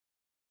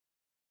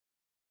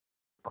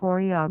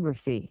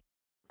Choreography.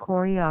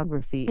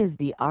 Choreography is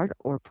the art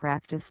or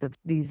practice of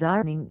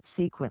designing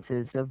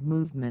sequences of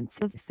movements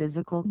of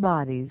physical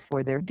bodies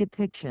or their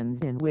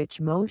depictions in which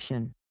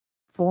motion,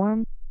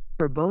 form,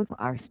 or both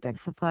are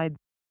specified.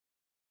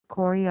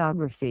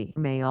 Choreography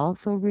may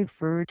also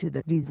refer to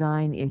the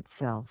design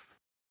itself.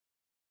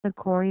 The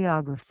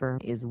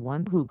choreographer is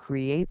one who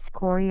creates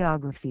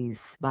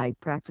choreographies by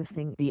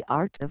practicing the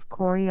art of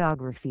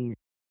choreography,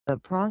 a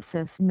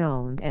process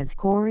known as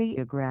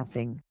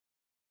choreographing.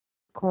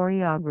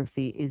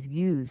 Choreography is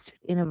used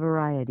in a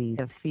variety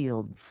of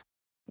fields,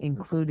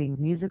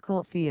 including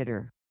musical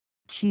theater,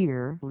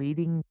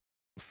 cheerleading,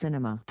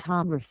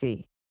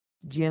 cinematography,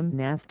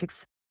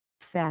 gymnastics,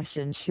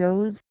 fashion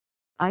shows,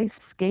 ice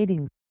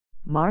skating,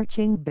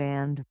 marching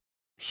band,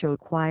 show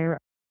choir,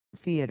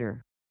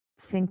 theater,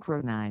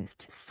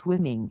 synchronized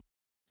swimming,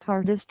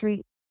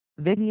 cardistry,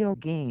 video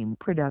game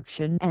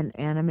production and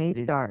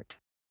animated art.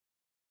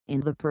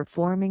 In the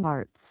performing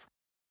arts,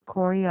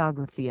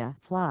 choreography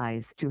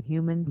applies to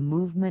human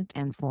movement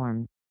and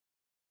form.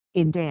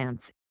 In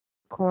dance,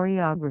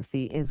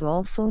 choreography is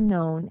also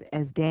known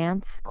as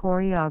dance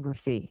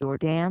choreography or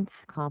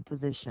dance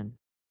composition.